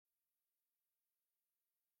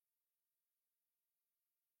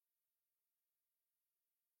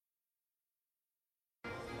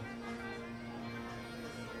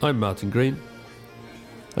I'm Martin Green,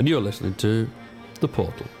 and you're listening to The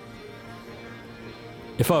Portal.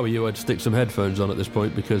 If I were you, I'd stick some headphones on at this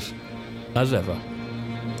point because, as ever,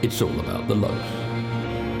 it's all about the lows.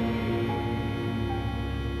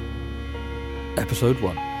 Episode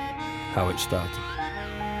 1, How It Started.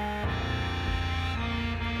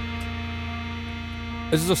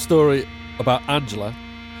 This is a story about Angela,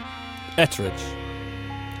 Etheridge,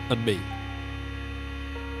 and me.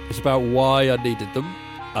 It's about why I needed them,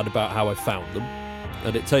 and about how I found them.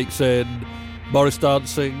 And it takes in Morris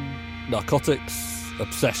dancing, narcotics,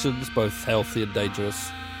 obsessions, both healthy and dangerous,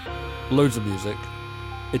 loads of music.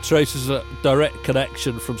 It traces a direct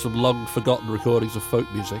connection from some long-forgotten recordings of folk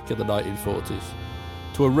music in the 1940s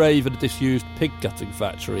to a rave in a disused pig-gutting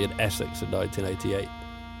factory in Essex in 1988.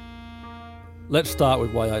 Let's start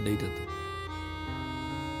with why I needed them.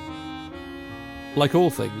 Like all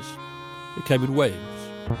things, it came in waves.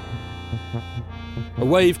 A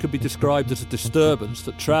wave can be described as a disturbance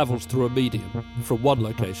that travels through a medium from one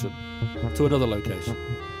location to another location.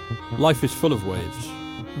 Life is full of waves,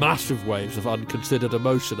 massive waves of unconsidered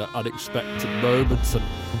emotion at unexpected moments, and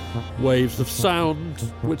waves of sound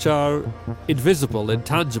which are invisible,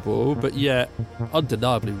 intangible, but yet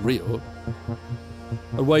undeniably real.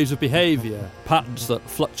 And waves of behaviour, patterns that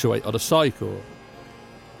fluctuate on a cycle.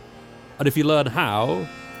 And if you learn how,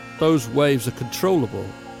 those waves are controllable.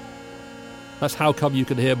 That's how come you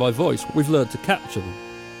can hear my voice. We've learned to capture them.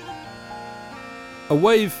 A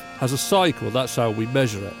wave has a cycle, that's how we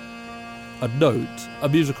measure it. A note, a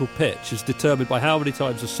musical pitch, is determined by how many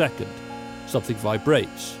times a second something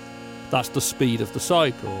vibrates. That's the speed of the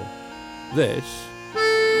cycle. This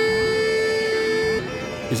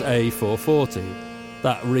is A440.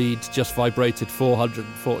 That reed just vibrated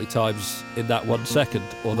 440 times in that 1 second,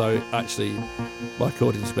 although actually my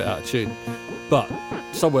accordion's a bit out of tune. But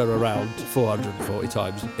somewhere around 440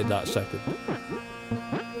 times in that second.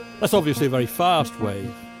 That's obviously a very fast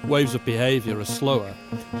wave. Waves of behaviour are slower.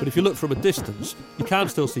 But if you look from a distance, you can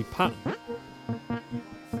still see pattern.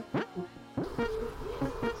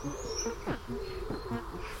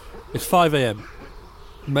 It's 5 a.m,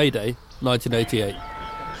 May Day, 1988.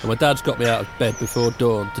 And my dad's got me out of bed before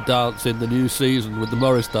dawn to dance in the new season with the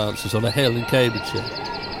Morris dancers on a hill in Cambridgeshire.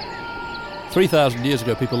 3,000 years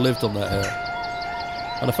ago people lived on that hill.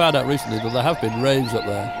 And I found out recently that there have been raves up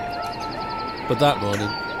there. But that morning,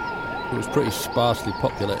 it was pretty sparsely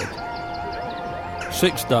populated.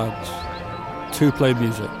 6 dance, 2 play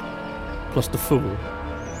music, plus the Fool,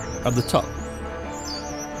 and the Top.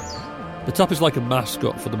 The Top is like a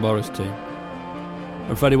mascot for the Morris team.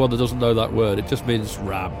 And for anyone that doesn't know that word, it just means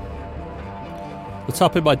ram. The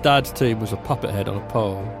Top in my dad's team was a puppet head on a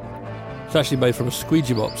pole. It's actually made from a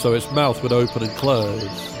squeegee mop, so its mouth would open and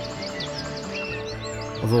close.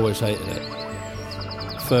 I've always hated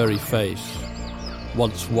it. Furry face.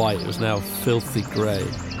 Once white, it was now filthy grey.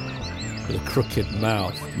 With a crooked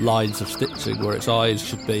mouth, lines of stitching where its eyes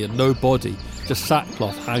should be, and no body, just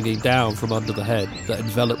sackcloth hanging down from under the head that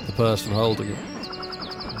enveloped the person holding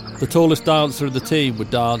it. The tallest dancer in the team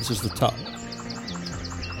would dance as the Top.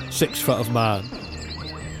 6 foot of man,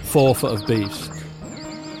 4 foot of beast.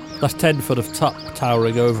 That's 10 foot of Top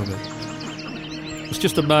towering over me. It's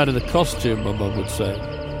just a man in a costume, my mum would say.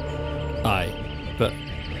 Aye, but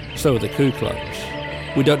so are the Ku Klux.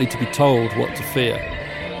 We don't need to be told what to fear.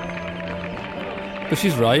 But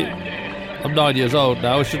she's right. I'm 9 years old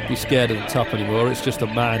now, I shouldn't be scared of the Top anymore, it's just a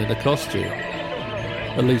man in a costume.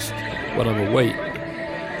 At least when I'm awake.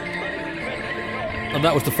 And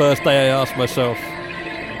that was the first day I asked myself,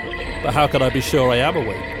 but how can I be sure I am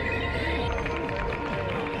awake?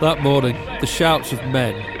 That morning, the shouts of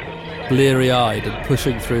men, bleary-eyed and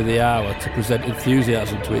pushing through the hour to present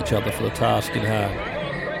enthusiasm to each other for the task in hand.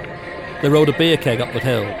 They rolled a beer keg up the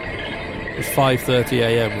hill. It was 5:30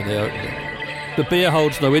 a.m. when they opened it. The beer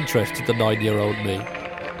holds no interest to the 9-year-old me,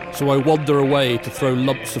 so I wander away to throw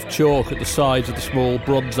lumps of chalk at the sides of the small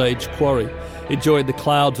Bronze Age quarry, enjoying the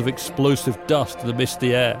clouds of explosive dust in the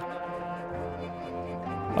misty air.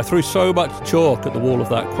 I threw so much chalk at the wall of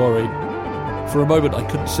that quarry, for a moment I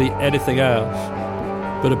couldn't see anything else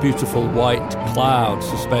but a beautiful white cloud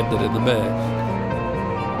suspended in the mist.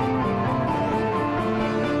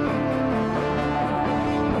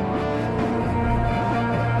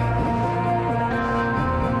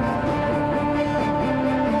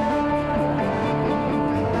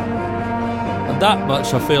 And that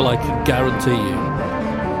much I feel I can guarantee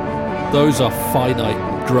you. Those are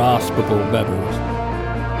finite, graspable memories.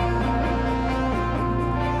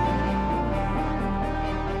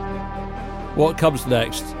 What comes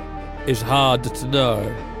next is hard to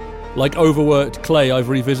know, Like overworked clay, I've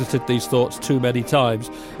revisited these thoughts too many times,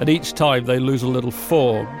 and each time they lose a little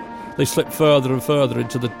form. They slip further and further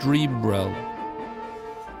into the dream realm.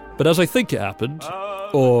 But as I think it happened,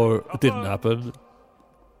 or it didn't happen,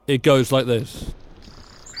 it goes like this.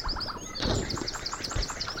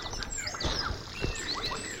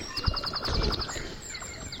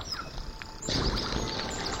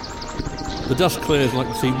 The dust clears and I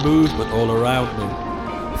can see movement all around me.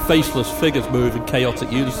 Faceless figures move in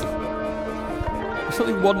chaotic unison. There's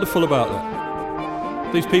something wonderful about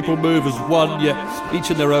that. These people move as one, yet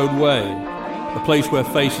each in their own way. A place where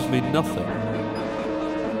faces mean nothing.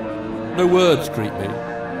 No words greet me,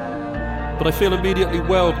 but I feel immediately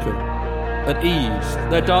welcome, at ease.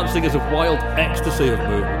 Their dancing is a wild ecstasy of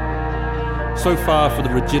movement. So far from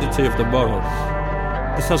the rigidity of the morals,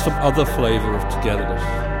 this has some other flavour of togetherness.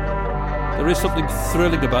 There is something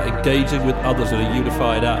thrilling about engaging with others in a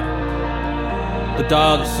unified act. The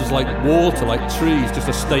dance is like water, like trees, just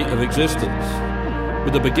a state of existence,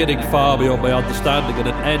 with a beginning far beyond my understanding and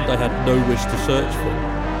an end I had no wish to search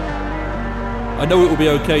for. I know it will be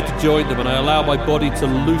okay to join them, and I allow my body to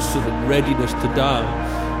loosen in readiness to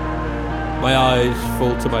dance. My eyes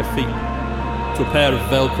fall to my feet, to a pair of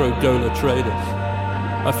Velcro Gola trainers.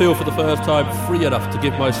 I feel for the first time free enough to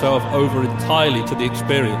give myself over entirely to the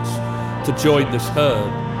experience, to join this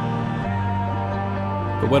herd.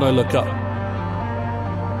 But when I look up,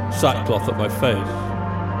 sackcloth at my face,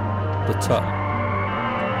 the Tut.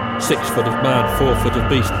 6 foot of man, 4 foot of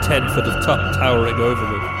beast, 10 foot of Tut towering over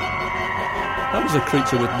me. How does a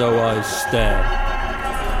creature with no eyes stare?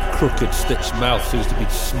 Crooked, stitched mouth seems to be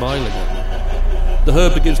smiling at me. The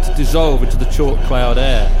herd begins to dissolve into the chalk cloud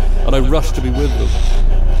air, and I rush to be with them.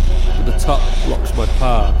 But the Tut blocks my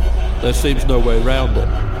path. There seems no way round it.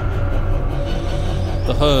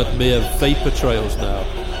 The herd mere vapour trails now.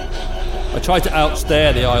 I try to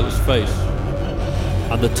outstare the eyeless face,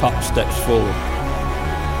 and the Tut steps forward.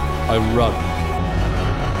 I run.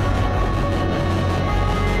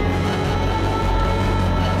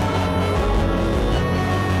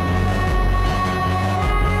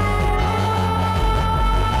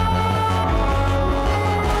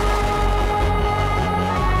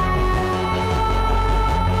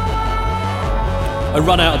 I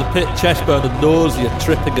run out of the pit, chest burn and nausea,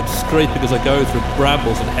 tripping and scraping as I go through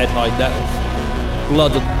brambles and head-high nettles.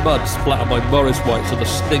 Blood and mud splatter my Morris whites and the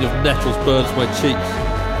sting of nettles burns my cheeks.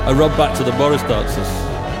 I run back to the Morris dancers,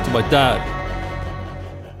 to my dad.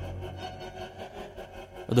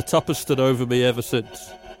 And the Tupper stood over me ever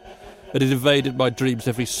since. It has invaded my dreams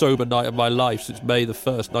every sober night of my life since May the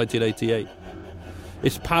 1st, 1988.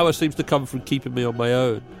 Its power seems to come from keeping me on my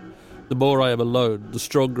own. The more I am alone, the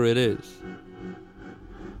stronger it is.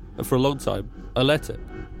 And for a long time, I let it.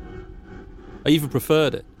 I even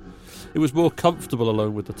preferred it. It was more comfortable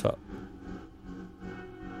alone with the Tut.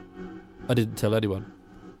 I didn't tell anyone.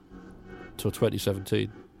 Till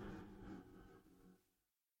 2017.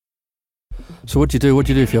 So what do you do? What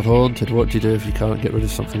do you do if you're haunted? What do you do if you can't get rid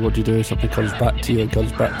of something? What do you do if something comes back to you and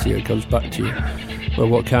comes back to you and comes back to you? Well,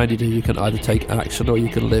 what can you do? You can either take action or you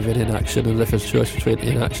can live in inaction. And if there's a choice between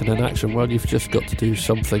inaction and action, well, you've just got to do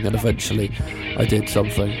something. And eventually I did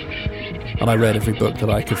something. And I read every book that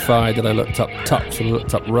I could find, and I looked up Tuts and I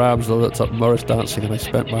looked up Rams and I looked up Morris dancing, and I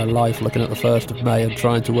spent my life looking at the 1st of May and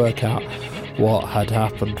trying to work out what had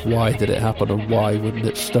happened, why did it happen, and why wouldn't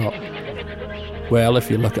it stop? Well, if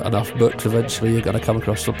you look at enough books, eventually you're going to come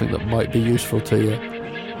across something that might be useful to you.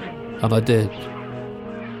 And I did.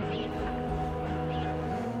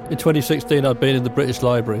 In 2016, I'd been in the British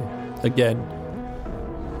Library, again,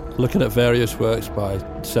 looking at various works by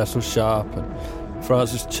Cecil Sharp and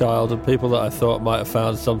Francis Child and people that I thought might have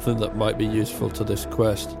found something that might be useful to this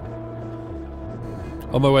quest.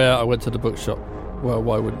 On my way out, I went to the bookshop. Well,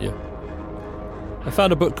 why wouldn't you? I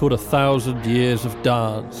found a book called 1,000 Years of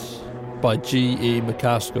Dance by G.E.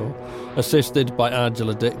 McCaskill, assisted by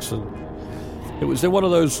Angela Dixon. It was in one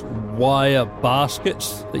of those wire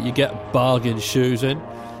baskets that you get bargain shoes in.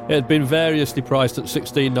 It had been variously priced at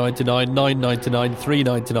 $16.99, $9.99,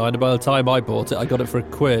 $3.99, and by the time I bought it, I got it for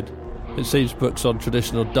 £1. It seems books on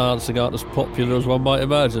traditional dancing aren't as popular as one might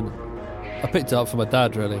imagine. I picked it up for my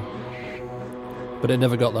dad, really. But it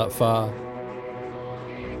never got that far.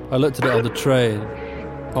 I looked at it on the train.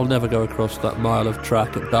 I'll never go across that mile of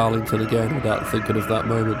track at Darlington again without thinking of that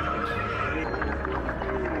moment.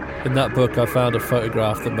 In that book, I found a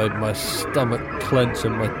photograph that made my stomach clench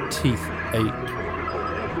and my teeth ache.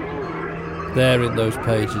 There in those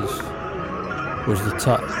pages was the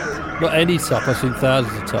Tut. Not any Tut, I've seen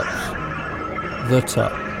thousands of Tuts. The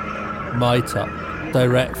Tut. My Tut.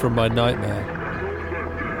 Direct from my nightmare.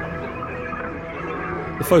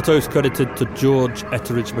 The photo is credited to George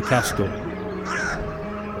Etteridge McCaskill,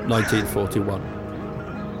 1941.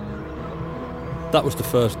 That was the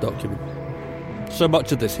first document. So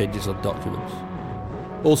much of this hinges on documents.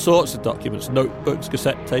 All sorts of documents, notebooks,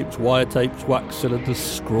 cassette tapes, wire tapes, wax cylinders,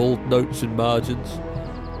 scrawled notes in margins.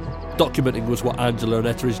 Documenting was what Angela and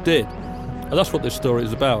Etteridge did, and that's what this story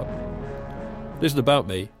is about. It isn't about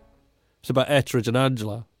me. It's about Etteridge and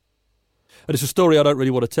Angela. And it's a story I don't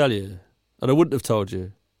really want to tell you, and I wouldn't have told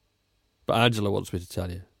you, but Angela wants me to tell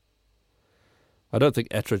you. I don't think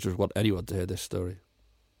Etteridge would want anyone to hear this story.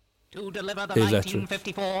 To deliver the Here's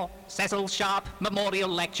 1954 Cecil Sharp Memorial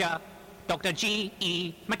Lecture, Dr.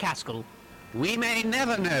 G.E. McCaskill. We may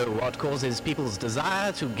never know what causes people's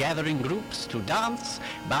desire to gather in groups to dance,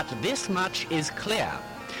 but this much is clear.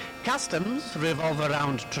 Customs revolve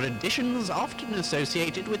around traditions often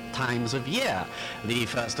associated with times of year. The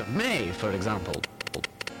 1st of May, for example.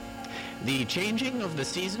 The changing of the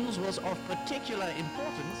seasons was of particular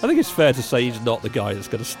importance. I think it's fair to say he's not the guy that's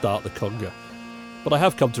going to start the conga. But I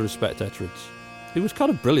have come to respect Etteridge. He was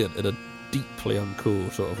kind of brilliant in a deeply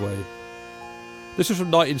uncool sort of way. This is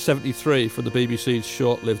from 1973 from the BBC's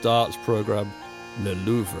short-lived arts programme Le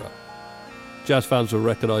Louvre. Jazz fans will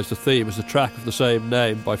recognise the theme as the track of the same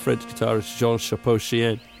name by French guitarist Jean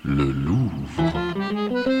Chapeau-Chien. Le Louvre.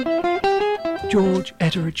 George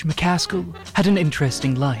Etteridge McCaskill had an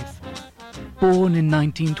interesting life. Born in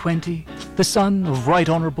 1920, the son of Right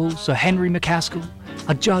Honourable Sir Henry McCaskill,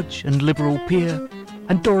 a judge and Liberal peer,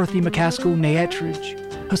 and Dorothy McCaskill née Etteridge,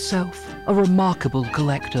 herself a remarkable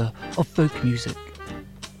collector of folk music.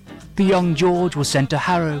 The young George was sent to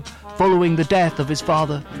Harrow following the death of his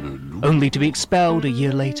father, only to be expelled a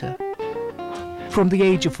year later. From the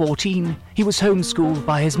age of 14, he was homeschooled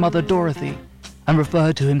by his mother Dorothy and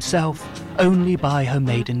referred to himself only by her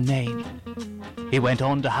maiden name. He went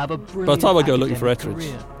on to have a brilliant By the time I go looking for academic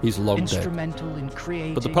Etteridge, career, he's long dead. instrumental in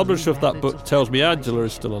creating But the publisher of that book new tells me Angela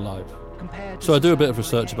is still alive. compared to So I do a bit of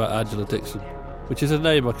research about Angela Dixon, which is a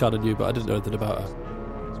name I kind of knew, but I didn't know anything about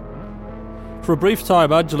her. For a brief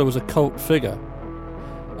time, Angela was a cult figure,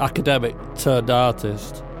 academic turned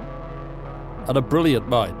artist, and a brilliant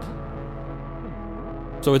mind.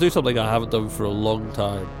 So I do something I haven't done for a long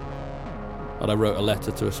time, and I wrote a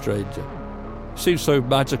letter to a stranger. It seemed so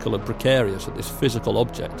magical and precarious that this physical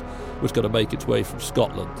object was going to make its way from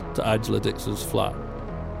Scotland to Angela Dixon's flat.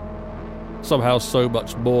 Somehow so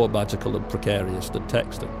much more magical and precarious than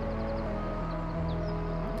texting.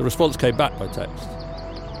 The response came back by text.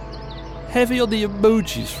 Heavy on the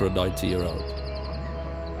emojis for a 90-year-old.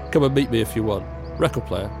 Come and meet me if you want. Record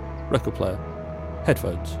player,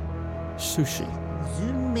 headphones, sushi.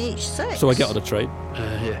 Zoom H6. So I get on a train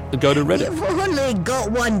and go to Reddit. You've only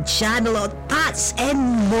got one channel on. That's in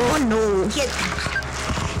mono. You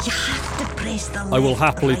have to press the I will left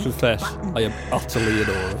happily right confess button. I am utterly in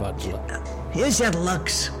awe of Angela. Here's your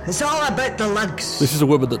lugs. It's all about the lugs. This is a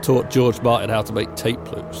woman that taught George Martin how to make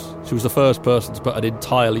tape loops. She was the first person to put an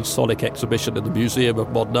entirely sonic exhibition in the Museum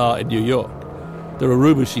of Modern Art in New York. There are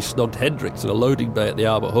rumours she snogged Hendrix in a loading bay at the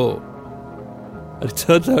Albert Hall. And it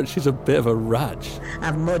turns out she's a bit of a raj.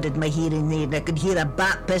 I've modded my hearing aid and I can hear a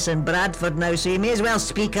bat piss in Bradford now, so you may as well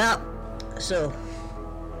speak up. So,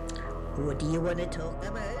 what do you want to talk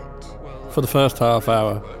about? For the first half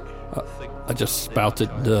hour, I just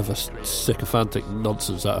spouted nervous, sycophantic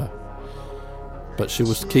nonsense at her. But she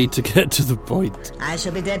was keen to get to the point. I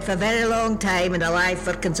shall be dead for a very long time and alive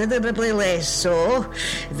for considerably less, so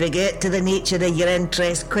if we get to the nature of your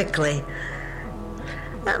interest quickly,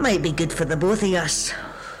 that might be good for the both of us.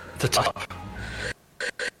 The top.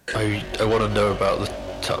 I want to know about the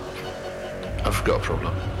top. I've got a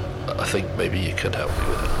problem. I think maybe you could help me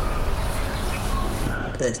with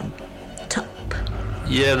it. The top.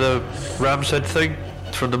 Yeah, the ram's head thing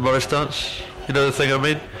from the Morris dance. You know the thing I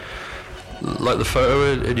mean? Like the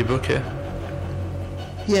photo in your book here?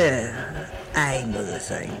 Yeah, I know the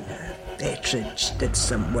thing. Etteridge did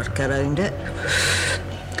some work around it.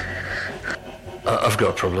 I've got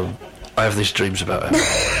a problem. I have these dreams about it.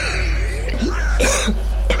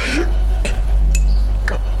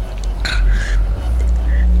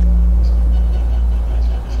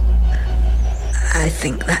 I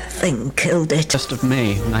think that thing killed it. 1st of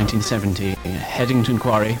May, 1970, Headington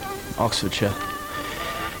Quarry, Oxfordshire.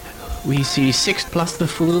 We see Sixth plus the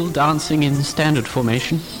Fool dancing in standard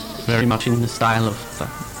formation, very much in the style of...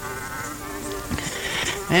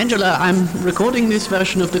 Angela, I'm recording this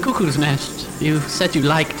version of The Cuckoo's Nest. You said you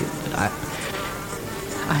liked it, but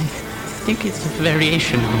I think it's a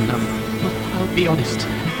variation on them. I'll be honest,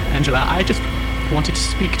 Angela, I just wanted to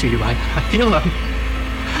speak to you. I feel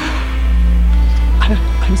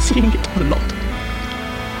I'm seeing it a lot.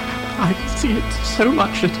 see it so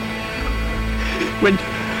much, and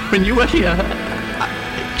when you were here,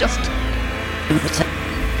 I just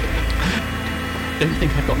don't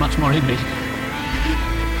think I've got much more in me.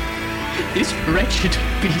 This wretched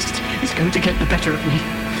beast is going to get the better of me.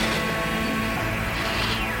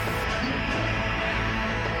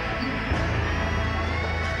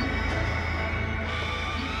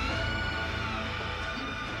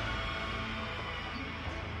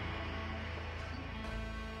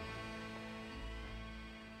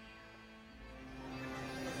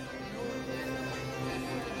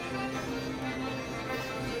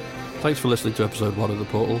 Thanks for listening to episode 1 of The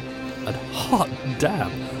Portal, and hot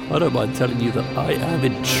damn, I don't mind telling you that I am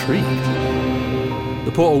intrigued.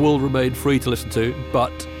 The Portal will remain free to listen to,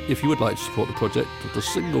 but if you would like to support the project, the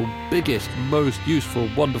single biggest, most useful,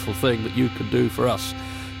 wonderful thing that you can do for us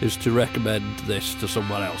is to recommend this to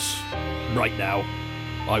someone else. Right now.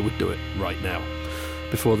 I would do it right now,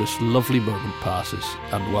 before this lovely moment passes,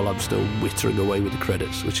 and while I'm still wittering away with the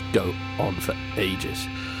credits, which go on for ages.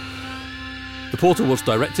 The Portal was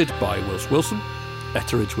directed by Wills Wilson,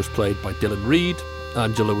 Etheridge was played by Dylan Reed,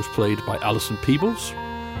 Angela was played by Alison Peebles,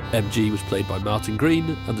 MG was played by Martin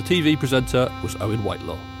Green, and the TV presenter was Owen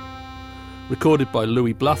Whitelaw. Recorded by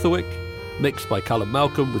Louis Blatherwick, mixed by Callum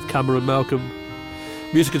Malcolm with Cameron Malcolm.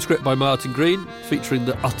 Music and script by Martin Green, featuring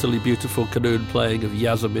the utterly beautiful Qanun playing of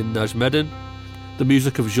Yasemin Najmeddin. The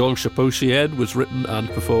music of Jean Chapeau-Chien was written and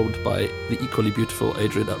performed by the equally beautiful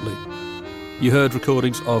Adrian Utley. You heard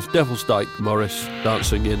recordings of Devil's Dyke Morris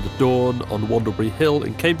dancing in the Dawn on Wandlebury Hill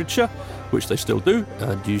in Cambridgeshire, which they still do,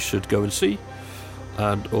 and you should go and see.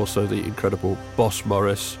 And also the incredible Boss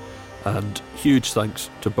Morris, and huge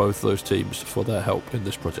thanks to both those teams for their help in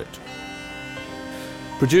this project.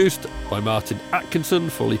 Produced by Martin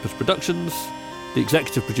Atkinson for Lepus Productions. The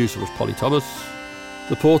executive producer was Polly Thomas.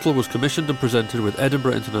 The Portal was commissioned and presented with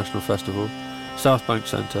Edinburgh International Festival, South Bank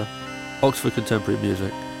Centre, Oxford Contemporary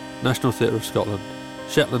Music, National Theatre of Scotland,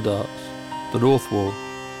 Shetland Arts, the North Wall,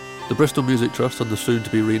 the Bristol Music Trust and the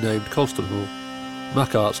soon-to-be renamed Colston Hall,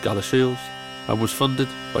 Mac Arts Galashiels, and was funded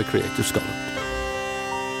by Creative Scotland.